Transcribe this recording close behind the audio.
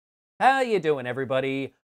How you doing,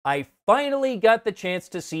 everybody? I finally got the chance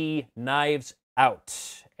to see Knives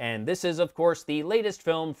Out. And this is, of course, the latest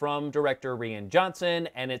film from director Rian Johnson,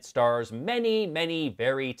 and it stars many, many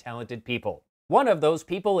very talented people. One of those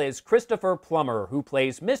people is Christopher Plummer, who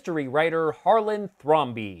plays mystery writer Harlan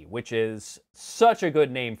Thrombey, which is such a good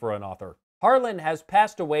name for an author. Harlan has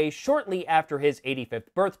passed away shortly after his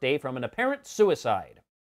 85th birthday from an apparent suicide.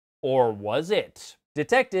 Or was it?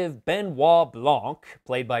 Detective Benoit Blanc,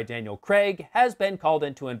 played by Daniel Craig, has been called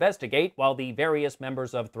in to investigate while the various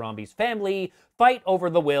members of Thrombey's family fight over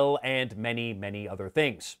the will and many, many other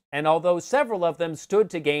things. And although several of them stood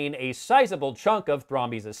to gain a sizable chunk of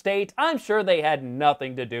Thrombey's estate, I'm sure they had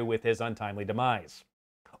nothing to do with his untimely demise.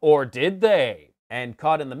 Or did they? And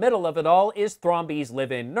caught in the middle of it all is Thrombey's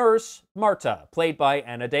live-in nurse, Marta, played by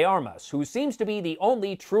Ana de Armas, who seems to be the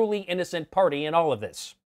only truly innocent party in all of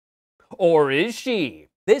this. Or is she?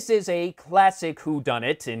 This is a classic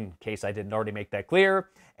whodunit, in case I didn't already make that clear,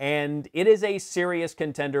 and it is a serious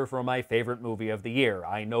contender for my favorite movie of the year.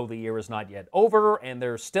 I know the year is not yet over, and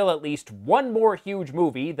there's still at least one more huge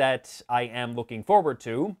movie that I am looking forward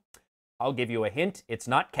to. I'll give you a hint, it's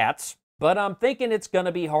not Cats. But I'm thinking it's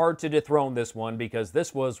gonna be hard to dethrone this one because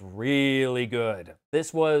this was really good.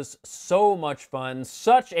 This was so much fun,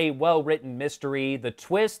 such a well-written mystery. The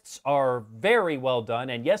twists are very well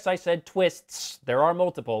done, and yes, I said twists. There are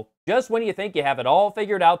multiple. Just when you think you have it all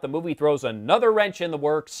figured out, the movie throws another wrench in the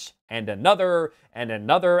works, and another, and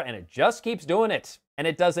another, and it just keeps doing it. And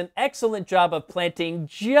it does an excellent job of planting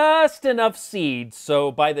just enough seeds,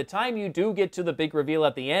 so by the time you do get to the big reveal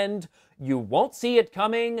at the end, you won't see it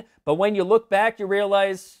coming, but when you look back, you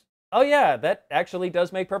realize, oh yeah, that actually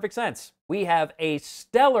does make perfect sense. We have a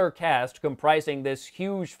stellar cast comprising this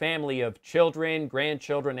huge family of children,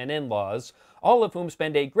 grandchildren, and in-laws, all of whom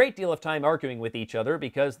spend a great deal of time arguing with each other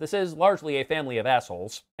because this is largely a family of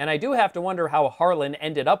assholes. And I do have to wonder how Harlan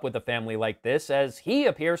ended up with a family like this, as he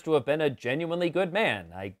appears to have been a genuinely good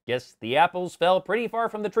man. I guess the apples fell pretty far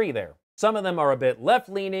from the tree there. Some of them are a bit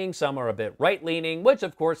left-leaning, some are a bit right-leaning, which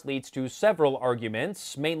of course leads to several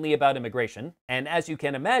arguments, mainly about immigration. And as you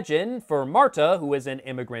can imagine, for Marta, who is an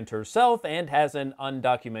immigrant herself and has an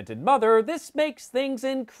undocumented mother, this makes things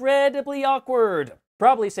incredibly awkward.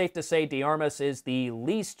 Probably safe to say de Armas is the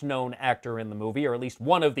least known actor in the movie, or at least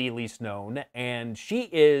one of the least known, and she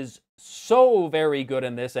is so very good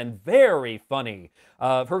in this and very funny.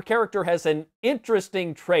 Her character has an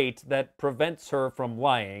interesting trait that prevents her from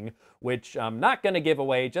lying, which I'm not going to give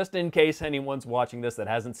away just in case anyone's watching this that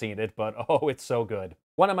hasn't seen it, but oh, it's so good.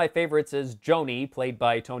 One of my favorites is Joni, played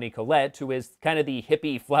by Toni Collette, who is kind of the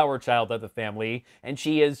hippie flower child of the family, and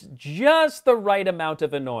she is just the right amount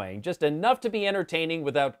of annoying, just enough to be entertaining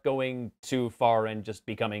without going too far and just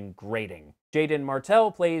becoming grating. Jaden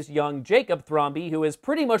Martell plays young Jacob Thrombey, who is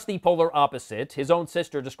pretty much the polar opposite. His own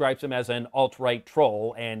sister describes him as an alt-right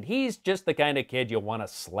troll, and he's just the kind of kid you want to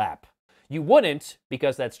slap. You wouldn't,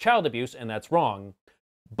 because that's child abuse and that's wrong,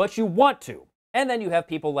 but you want to. And then you have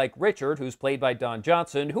people like Richard, who's played by Don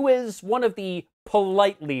Johnson, who is one of the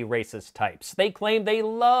politely racist types. They claim they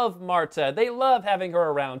love Marta, they love having her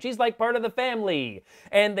around, she's like part of the family,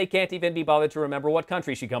 and they can't even be bothered to remember what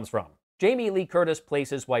country she comes from. Jamie Lee Curtis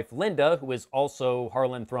plays his wife Linda, who is also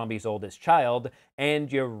Harlan Thrombey's oldest child,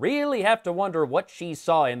 and you really have to wonder what she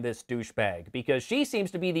saw in this douchebag, because she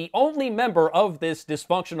seems to be the only member of this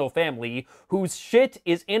dysfunctional family whose shit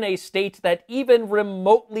is in a state that even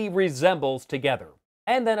remotely resembles Together.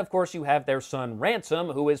 And then, of course, you have their son Ransom,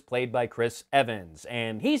 who is played by Chris Evans,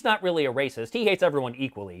 and he's not really a racist, he hates everyone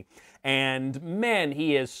equally. And man,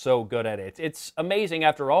 he is so good at it. It's amazing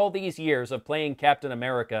after all these years of playing Captain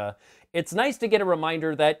America, it's nice to get a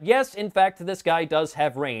reminder that yes, in fact, this guy does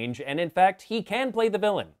have range, and in fact, he can play the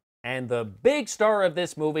villain. And the big star of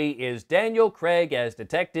this movie is Daniel Craig as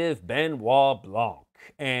Detective Benoit Blanc.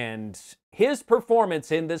 And his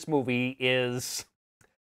performance in this movie is...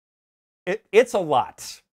 It's a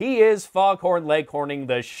lot. He is foghorn leghorning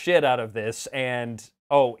the shit out of this, and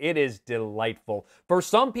oh, it is delightful. For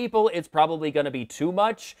some people, it's probably going to be too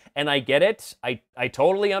much, and I get it. I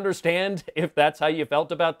totally understand if that's how you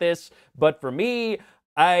felt about this, but for me,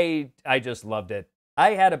 I just loved it.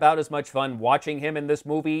 I had about as much fun watching him in this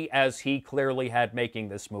movie as he clearly had making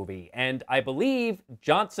this movie, and I believe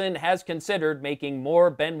Johnson has considered making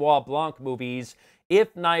more Benoit Blanc movies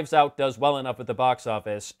if Knives Out does well enough at the box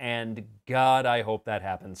office, and God, I hope that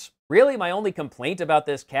happens. Really, my only complaint about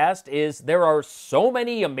this cast is there are so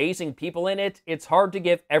many amazing people in it, it's hard to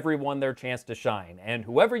give everyone their chance to shine, and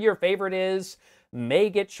whoever your favorite is may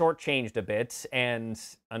get shortchanged a bit, and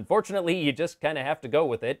unfortunately, you just kind of have to go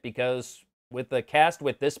with it because With a cast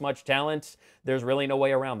with this much talent, there's really no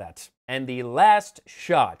way around that. And the last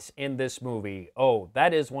shot in this movie, oh,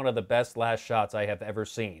 that is one of the best last shots I have ever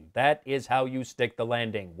seen. That is how you stick the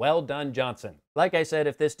landing. Well done, Johnson. Like I said,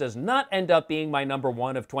 if this does not end up being my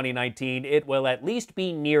 #1 of 2019, it will at least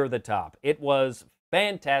be near the top. It was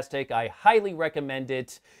fantastic. I highly recommend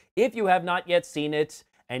it. If you have not yet seen it,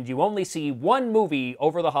 and you only see one movie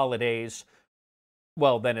over the holidays,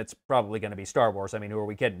 well, then it's probably going to be Star Wars. I mean, who are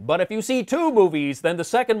we kidding? But if you see 2 movies, then the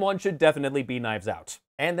second one should definitely be Knives Out.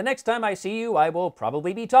 And the next time I see you, I will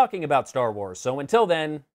probably be talking about Star Wars. So until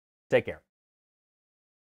then, take care.